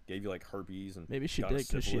guys, gave you like herpes, and maybe she did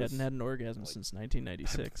because she hadn't had an orgasm since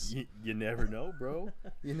 1996. You never know, bro.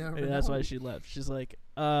 You never know. That's why she left. She's like,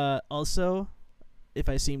 also, if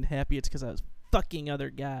I seemed happy, it's because I was fucking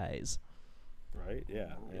other guys. Right?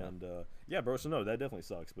 Yeah. And bro. So no, that definitely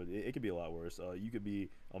sucks. But it could be a lot worse. You could be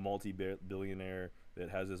a multi-billionaire that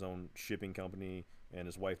has his own shipping company, and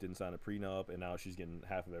his wife didn't sign a prenup, and now she's getting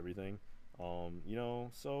half of everything.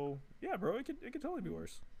 So yeah, bro. It could totally be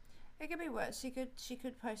worse. It could be worse. She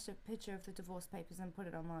could post a picture of the divorce papers and put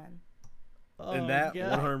it online. And that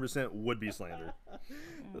 100% would be slander.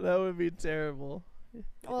 That would be terrible.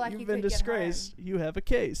 Or like You've been disgraced. You have a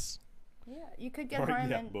case. Yeah, you could get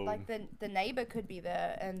home and like the neighbor could be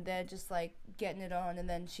there and they're just like getting it on, and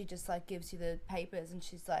then she just like gives you the papers and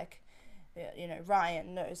she's like,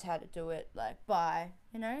 Ryan knows how to do it. Like, bye.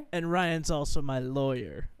 And Ryan's also my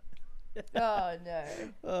lawyer. Oh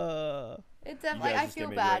no. It's definitely. I feel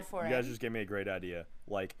bad for him. You guys just gave me a great idea.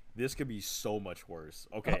 Like, this could be so much worse.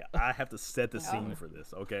 Okay, I have to set the scene for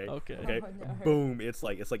this. Okay. Okay. Oh, no. Boom! It's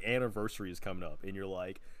like anniversary is coming up, and you're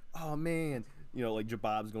like, oh man. Like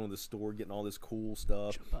Jabob's going to the store, getting all this cool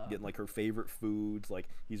stuff, getting like her favorite foods. Like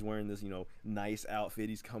he's wearing this, nice outfit.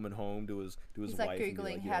 He's coming home to his wife. He's like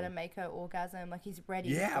Googling how to make her orgasm. Like he's ready.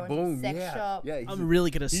 Yeah, to go into the sex shop. Yeah, I'm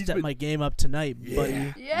really gonna step my game up tonight,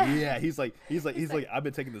 buddy. Yeah. He's like, I've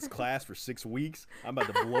been taking this class for 6 weeks. I'm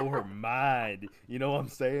about to blow her mind. You know what I'm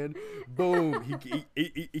saying? Boom.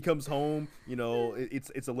 He comes home.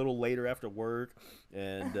 It's a little later after work,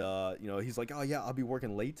 and he's like, oh yeah, I'll be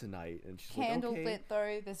working late tonight, and she's like, lit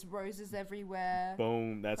though, there's roses everywhere.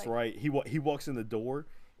 Boom, that's right. He walks in the door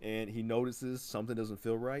and he notices something doesn't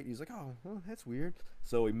feel right. He's like, oh, well, that's weird.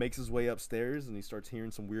 So he makes his way upstairs and he starts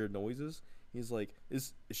hearing some weird noises. He's like,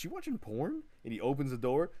 is she watching porn? And he opens the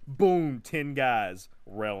door. Boom, 10 guys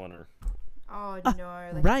railing her. Oh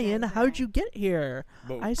no! Ryan, how'd you get here?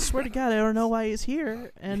 Boom. I swear to God, I don't know why he's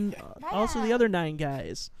here. And also the other 9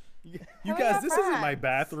 guys. You guys, this isn't my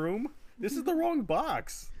bathroom. This is the wrong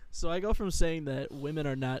box. So I go from saying that women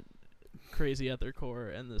are not crazy at their core,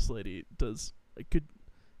 and this lady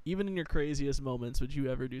even in your craziest moments, would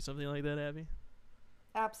you ever do something like that, Abbie?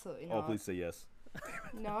 Absolutely not. Oh, please say yes.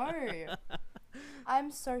 No.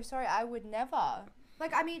 I'm so sorry. I would never.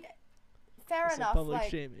 Like, I mean, fair it's enough. Public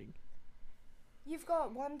shaming. You've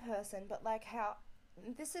got one person, but like how...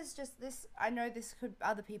 This is just this... I know this could...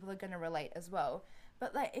 Other people are going to relate as well.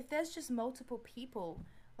 But like, if there's just multiple people,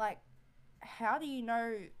 like, how do you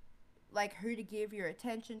know... like who to give your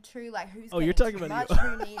attention to, like who's you're talking too about much,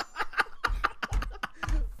 who needs...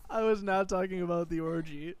 I was not talking about the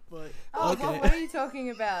orgy, but okay. What are you talking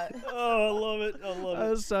about? Oh, I love it. I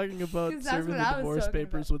was talking about serving the divorce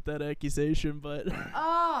papers with that accusation, but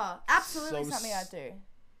absolutely something I'd do.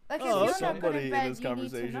 Like, if you're somebody not good in this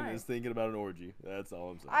conversation is thinking about an orgy. That's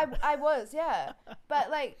all I'm saying. I was, yeah,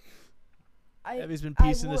 but like. Abbie's been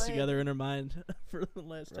piecing this together in her mind for the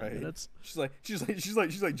last 10 minutes. She's like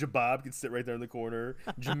Jabob can sit right there in the corner.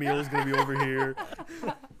 Jamil's gonna be over here.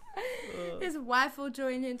 His wife will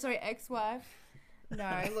join in. Sorry, ex-wife.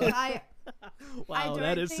 No, look, wow,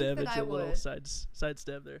 that is savage. A little side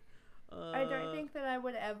stab there. I don't think that I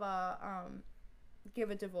would ever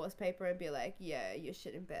give a divorce paper and be like, yeah, you're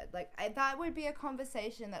shit in bed. Like that would be a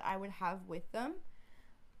conversation that I would have with them.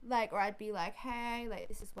 Like, or I'd be like, hey, like,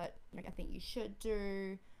 this is what I think you should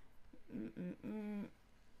do. And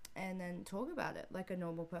then talk about it like a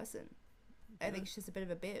normal person. I think she's a bit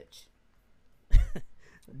of a bitch.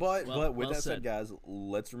 But with that said, guys,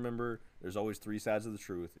 let's remember there's always 3 sides of the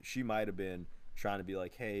truth. She might have been trying to be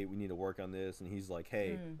like, hey, we need to work on this, and he's like,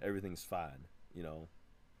 hey, everything's fine, you know.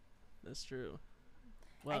 That's true.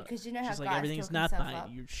 Well, because you know how she's guys like, everything's talk not themselves fine. up.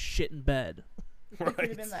 You shit in bed. Right. He could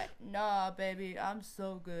have been like, nah, baby, I'm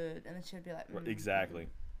so good. And then she'd be like, Exactly.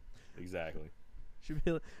 She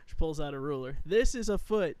pulls out a ruler. This is a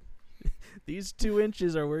foot. These 2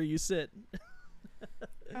 inches are where you sit.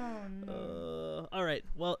 Oh, no. All right.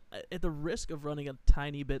 Well, at the risk of running a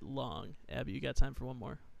tiny bit long, Abby, you got time for one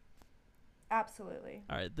more? Absolutely.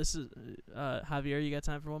 All right. This is Javier. You got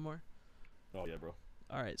time for one more? Oh yeah, bro.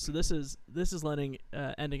 All right. So this is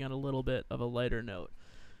ending on a little bit of a lighter note.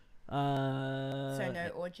 So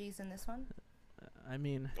no orgies in this one? I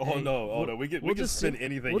mean, we can spin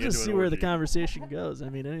anything. We'll just see where the conversation goes. I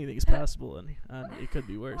mean, anything's possible, and it could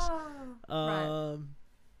be worse. Right.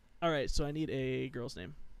 All right, so I need a girl's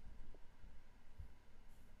name.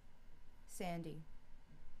 Sandy.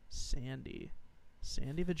 Sandy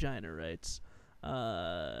Vagina writes,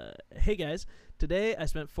 hey guys, today I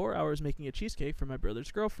spent 4 hours making a cheesecake for my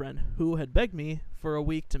brother's girlfriend, who had begged me for a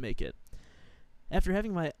week to make it. After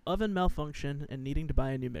having my oven malfunction and needing to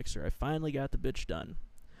buy a new mixer, I finally got the bitch done.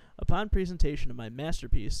 Upon presentation of my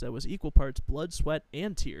masterpiece that was equal parts blood, sweat,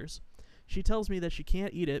 and tears, she tells me that she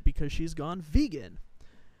can't eat it because she's gone vegan.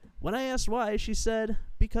 When I asked why, she said,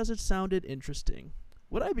 because it sounded interesting.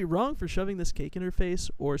 Would I be wrong for shoving this cake in her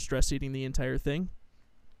face or stress eating the entire thing?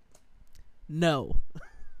 No.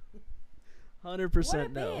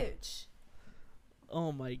 100% no. What a bitch.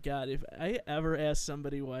 Oh my god, if I ever asked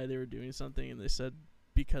somebody why they were doing something and they said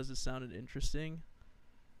because it sounded interesting.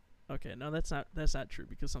 Okay, no, that's not true,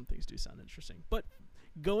 because some things do sound interesting. But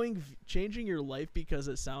changing your life because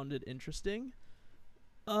it sounded interesting,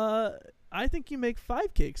 I think you make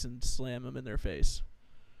 5 cakes and slam them in their face.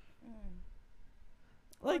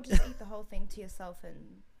 Or just eat the whole thing to yourself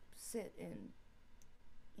and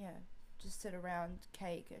just sit around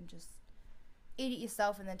cake and just eat it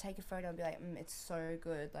yourself and then take a photo and be like, it's so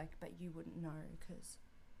good, like, but you wouldn't know because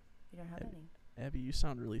you don't have any. Abby, you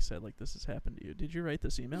sound really sad, like this has happened to you. Did you write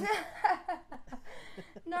this email?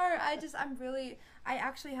 No, I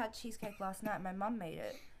actually had cheesecake last night. My mum made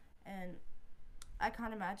it, and I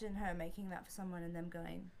can't imagine her making that for someone and them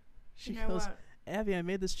going, she goes, what? Abby, I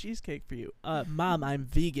made this cheesecake for you. Mom, I'm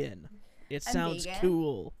vegan. It sounds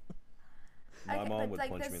cool. My mom would punch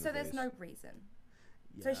me in the face. So there's no reason.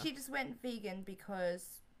 Yeah. So she just went vegan because,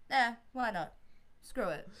 why not? Screw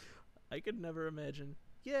it. I could never imagine.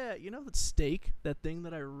 Yeah, you know that steak, that thing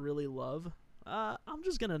that I really love? I'm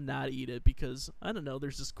just gonna not eat it because, I don't know,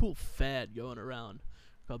 there's this cool fad going around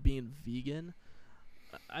called being vegan.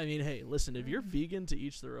 I mean, hey, listen, if you're vegan, to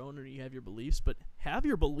each their own, and you have your beliefs, but have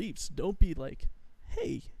your beliefs. Don't be like,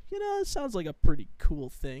 hey, it sounds like a pretty cool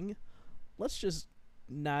thing. Let's just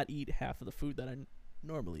not eat half of the food that I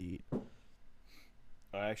normally eat.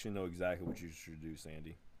 I actually know exactly what you should do,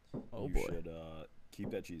 Sandy. Oh, you should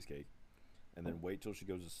keep that cheesecake and then wait till she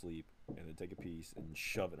goes to sleep and then take a piece and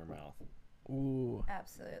shove it in her mouth. Ooh.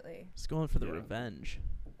 Absolutely. It's going for the revenge.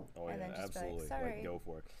 Oh, yeah, absolutely. Like, go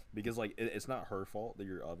for it. Because, like, it's not her fault that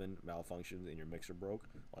your oven malfunctioned and your mixer broke.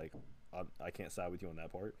 Like, I can't side with you on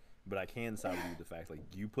that part. But I can side with you the fact, like,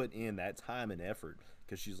 you put in that time and effort.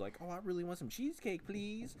 Because she's like, I really want some cheesecake,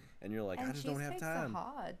 please. And you're like, I just don't have time. Cheesecakes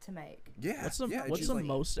are hard to make. Yeah. What's the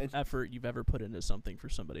most effort you've ever put into something for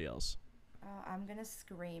somebody else? I'm going to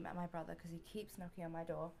scream at my brother because he keeps knocking on my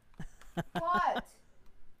door. What?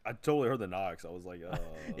 I totally heard the knocks. I was like,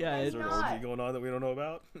 yeah, is there an orgy going on that we don't know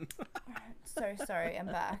about? So sorry, I'm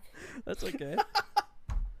back. That's okay.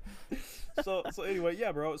 So anyway,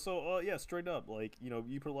 yeah, bro. So yeah, straight up, like,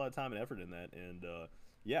 you put a lot of time and effort in that, and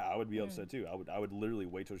yeah, I would be upset too. I would literally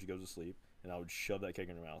wait till she goes to sleep, and I would shove that cake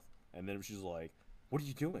in her mouth, and then if she's like, "What are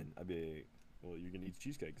you doing?" I'd be, "Well, you're gonna eat the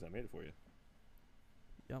cheesecake because I made it for you."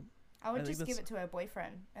 Yep. I would just give it to her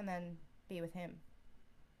boyfriend and then be with him.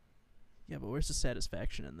 Yeah, but where's the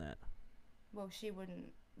satisfaction in that? Well, she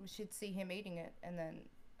wouldn't. She'd see him eating it, and then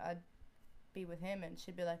I'd be with him, and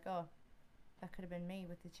she'd be like, "Oh, that could have been me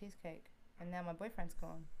with the cheesecake." And now my boyfriend's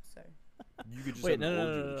gone, so. You could just have an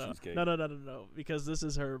orgy with cheesecake. No, because this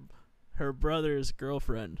is her brother's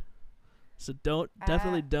girlfriend. So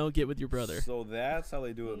definitely don't get with your brother. So that's how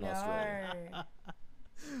they do it in Australia.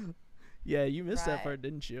 Yeah, you missed that part,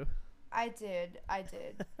 didn't you? I did.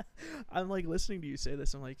 I'm like listening to you say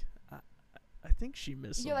this. I'm like, I think she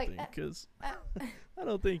missed something because I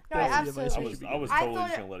don't think that's the advice we should be I was totally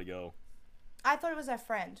just gonna let it go. I thought it was her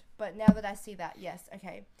friend, but now that I see that, yes,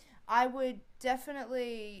 okay. I would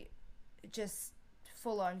definitely just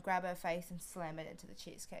full on grab her face and slam it into the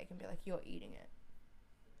cheesecake and be like, "You're eating it."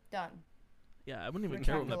 Done. Yeah, I wouldn't even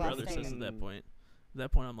care what my brother says at that point. At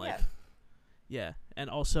that point, I'm like, yeah. And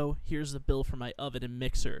also, here's the bill for my oven and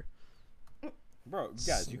mixer. Bro,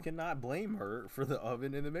 guys, you cannot blame her for the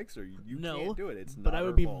oven and the mixer. You can't do it. It's not but I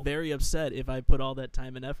would be fault. very upset if I put all that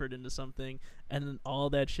time and effort into something and then all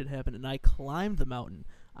that shit happened and I climbed the mountain.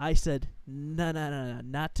 I said, no,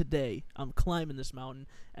 not today. I'm climbing this mountain.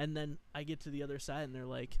 And then I get to the other side and they're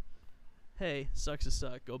like, hey, sucks to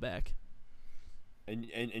suck. Go back.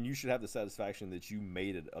 And you should have the satisfaction that you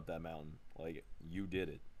made it up that mountain. Like, you did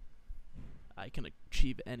it. I can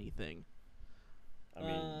achieve anything. I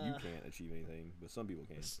mean, you can't achieve anything, but some people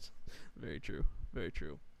can. Very true. Very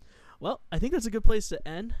true. Well, I think that's a good place to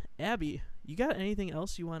end. Abbie, you got anything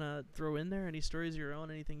else you want to throw in there? Any stories of your own?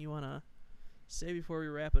 Anything you want to say before we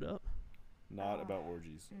wrap it up? Not about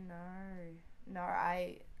orgies. No,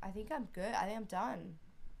 I think I'm good. I think I'm done.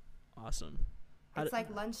 Awesome. It's like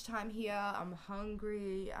lunchtime here. I'm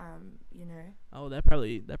hungry. You know. Oh, that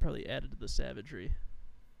probably added to the savagery.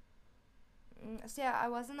 So yeah, I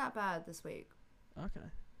wasn't that bad this week. Okay.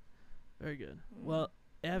 Very good. Well,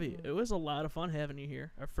 Abbie, it was a lot of fun having you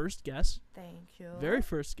here. Our first guest. Thank you. Very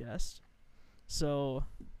first guest. So,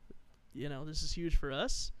 this is huge for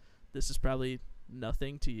us. This is probably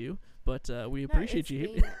nothing to you, but we appreciate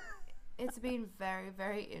you. It's been very,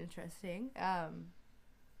 very interesting. Yeah,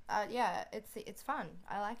 it's fun.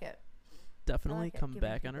 I like it. Definitely come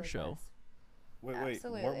back on our show. Wait,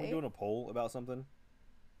 Absolutely. weren't we doing a poll about something?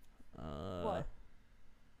 What?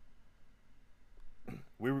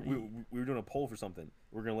 We were doing a poll for something.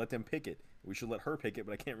 We're gonna let them pick it. We should let her pick it,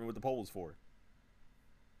 but I can't remember what the poll was for.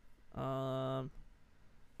 Oh.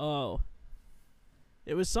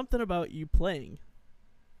 It was something about you playing.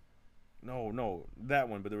 No, that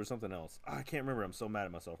one. But there was something else. I can't remember. I'm so mad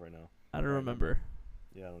at myself right now. I don't remember.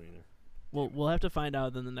 Yeah, I don't either. We'll have to find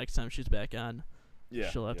out then the next time she's back on.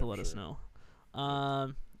 Yeah, she'll have to let us know.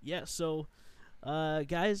 Yeah. So,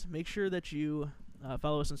 guys, make sure that you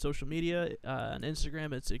follow us on social media. On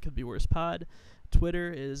Instagram, It Could Be Worse Pod.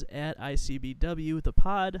 Twitter is at ICBW the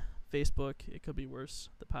Pod. Facebook, It Could Be Worse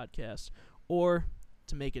the Podcast. Or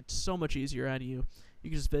to make it so much easier on you, you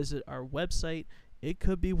can just visit our website.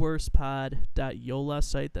 itcouldbeworsepod.yola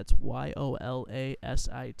site. That's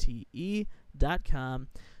YOLASITE.com.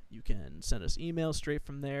 You can send us emails straight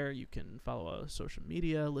from there. You can follow us on social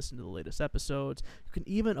media, listen to the latest episodes. You can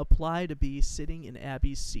even apply to be sitting in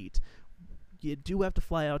Abbie's seat. You do have to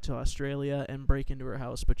fly out to Australia and break into her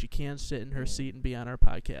house, but you can sit in her seat and be on our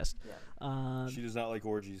podcast. Yeah. She does not like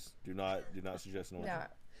orgies. Do not suggest an orgy.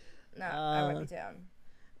 No, I won't be down.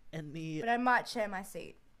 But I might share my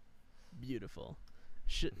seat. Beautiful.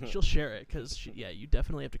 She'll share it because you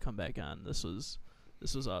definitely have to come back on. This was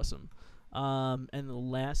awesome. And the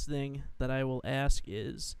last thing that I will ask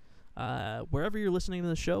is, wherever you're listening to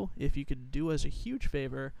the show, if you could do us a huge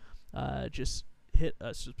favor, just hit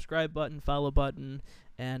a subscribe button, follow button,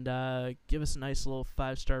 and give us a nice little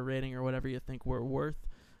 5-star rating or whatever you think we're worth.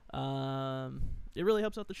 It really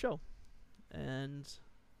helps out the show. And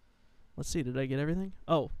let's see, did I get everything?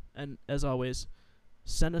 Oh, and as always,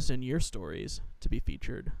 send us in your stories to be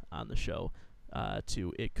featured on the show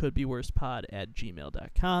to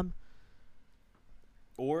itcouldbeworsepod@gmail.com.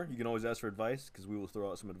 Or you can always ask for advice because we will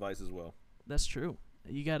throw out some advice as well. That's true.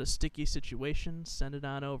 You got a sticky situation, send it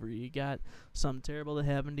on over. You got something terrible that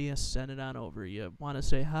happened to you, send it on over. You want to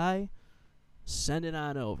say hi, send it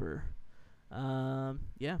on over.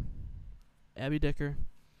 Yeah. Abbie Dicker,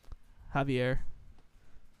 Javier,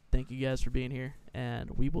 thank you guys for being here,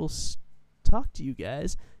 and we will talk to you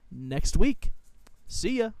guys next week.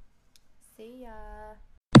 See ya. See ya.